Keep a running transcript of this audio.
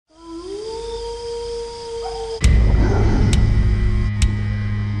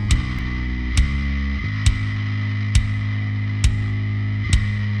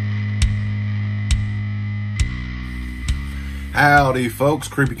Howdy folks,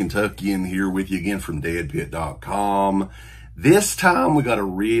 Creepy Kentuckian here with you again from DEADPIT.com. This time we got a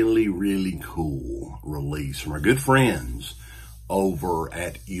really cool release from our good friends over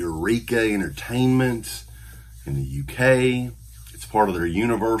at Eureka Entertainment in the UK. It's part of their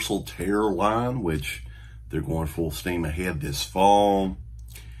Universal Terror line, which they're going full steam ahead this fall.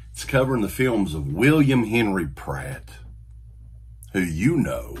 It's covering the films of William Henry Pratt, who you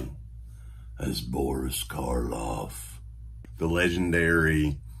know as Boris Karloff, the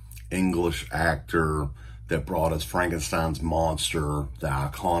legendary English actor that brought us Frankenstein's monster, the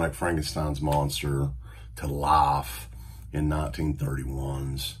iconic Frankenstein's monster, to life in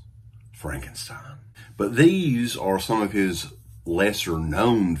 1931's Frankenstein. But these are some of his lesser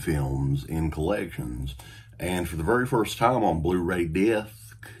known films in collections, and for the very first time on Blu-ray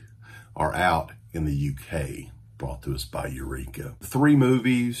disc are out in the UK, brought to us by Eureka. 3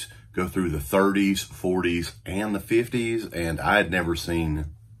 movies go through the 30s, 40s, and the 50s, and I had never seen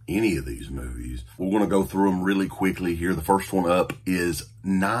any of these movies. We're going to go through them really quickly here. The first one up is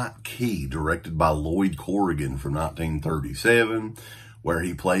Night Key, directed by Lloyd Corrigan from 1937, where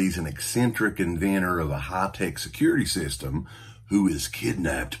he plays an eccentric inventor of a high-tech security system who is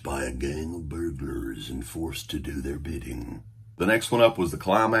kidnapped by a gang of burglars and forced to do their bidding. The next one up was The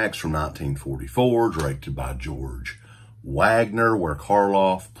Climax from 1944, directed by George Wagner, where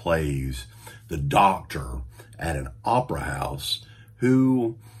Karloff plays the doctor at an opera house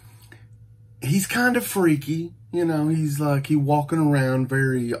who, he's kind of freaky, you know, he's walking around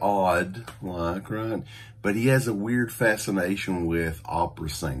very odd, right? But he has a weird fascination with opera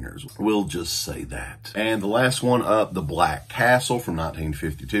singers. We'll just say that. And the last one up, The Black Castle from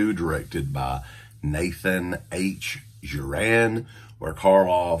 1952, directed by Nathan H. Juran, where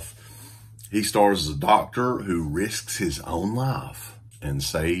Karloff, he stars as a doctor who risks his own life and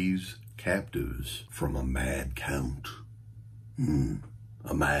saves captives from a mad count.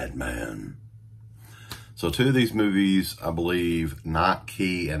 A madman. So 2 of these movies, I believe, Night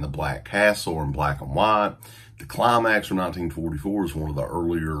Key and The Black Castle, are in black and white. The Climax from 1944 is one of the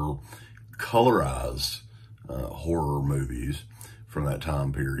earlier colorized horror movies from that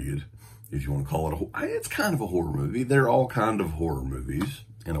time period, if you want to call it it's kind of a horror movie. They're all kind of horror movies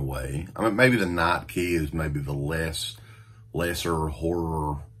in a way. I mean, maybe the Night Key is maybe the lesser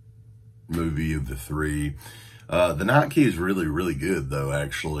horror movie of the 3. The Night Key is really good, though,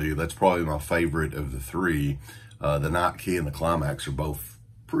 actually. That's probably my favorite of the 3. The Night Key and The Climax are both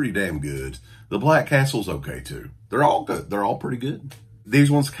pretty damn good. The Black Castle's okay, too. They're all good. They're all pretty good.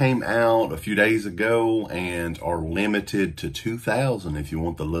 These ones came out a few days ago and are limited to 2,000 if you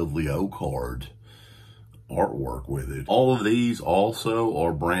want the lovely O-card artwork with it. All of these also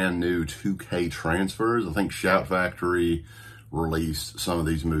are brand new 2K transfers. I think Shout Factory released some of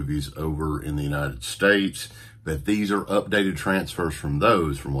these movies over in the United States, but these are updated transfers from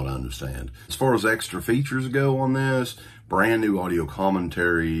those, from what I understand. As far as extra features go on this, brand new audio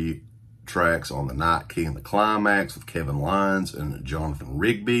commentary tracks on The Night Key and The Climax with Kevin Lyons and Jonathan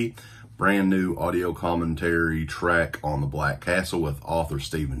Rigby. Brand new audio commentary track on The Black Castle with author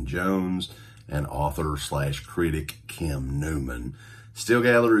Stephen Jones and author/critic Kim Newman. Still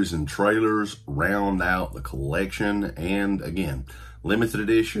galleries and trailers round out the collection, and again, limited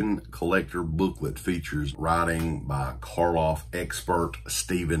edition collector booklet features writing by Karloff expert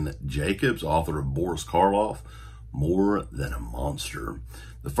Stephen Jacobs, author of Boris Karloff, More Than a Monster.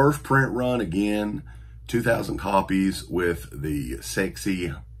 The first print run, again, 2,000 copies with the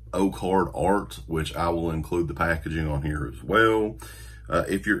sexy O-card art, which I will include the packaging on here as well.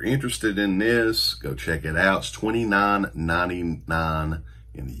 If you're interested in this, go check it out. It's $29.99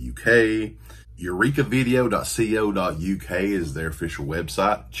 in the UK. EurekaVideo.co.uk is their official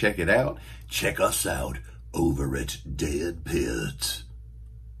website. Check it out. Check us out over at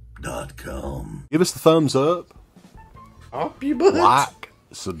DEADPIT.com. Give us the thumbs up. Up your butt. Like,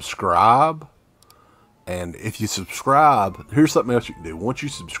 subscribe. And if you subscribe, here's something else you can do. Once you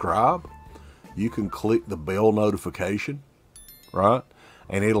subscribe, you can click the bell notification, right?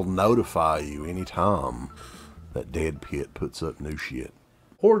 And it'll notify you anytime that Dead Pit puts up new shit.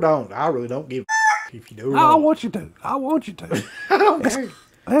 Or don't. I really don't give a if you do or I don't. want you to. I want you to. I don't care.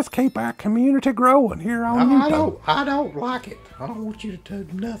 Let's keep our community growing here on YouTube. I don't like it. I don't want you to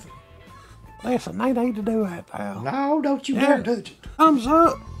do nothing. Listen, they need to do that, pal. No, don't you dare touch it. Thumbs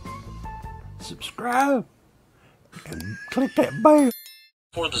up. Subscribe. And click that bell.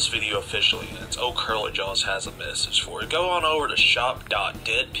 For this video officially, it's Old Curly Jaws has a message for you. Go on over to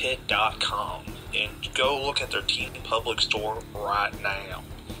shop.deadpit.com and go look at their Teen Public store right now.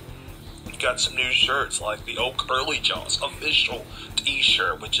 You've got some new shirts like the Old Curly Jaws official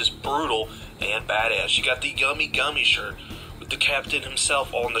t-shirt, which is brutal and badass. You got the Yummy Gummy shirt with the captain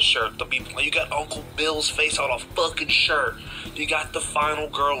himself on the shirt. You got Uncle Bill's face on a fucking shirt. You got the Final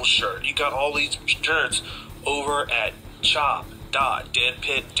Girl shirt. You got all these shirts over at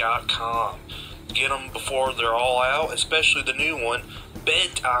shop.deadpit.com. Get them before they're all out, especially the new one,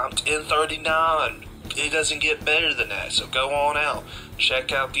 Bedtime 1039. It doesn't get better than that, so go on out.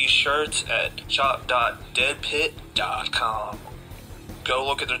 Check out these shirts at shop.deadpit.com. Go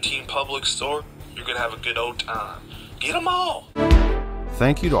look at their Team Public store. You're going to have a good old time. Get them all!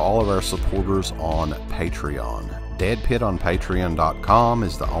 Thank you to all of our supporters on Patreon. DeadPit on Patreon.com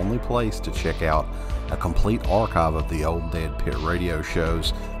is the only place to check out a complete archive of the old Dead Pit radio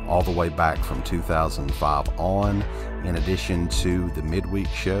shows all the way back from 2005 on, in addition to the midweek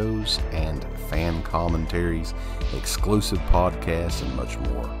shows and fan commentaries, exclusive podcasts, and much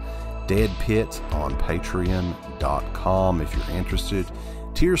more. Dead Pit on Patreon.com if you're interested.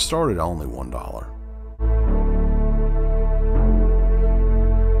 Tiers start at only $1.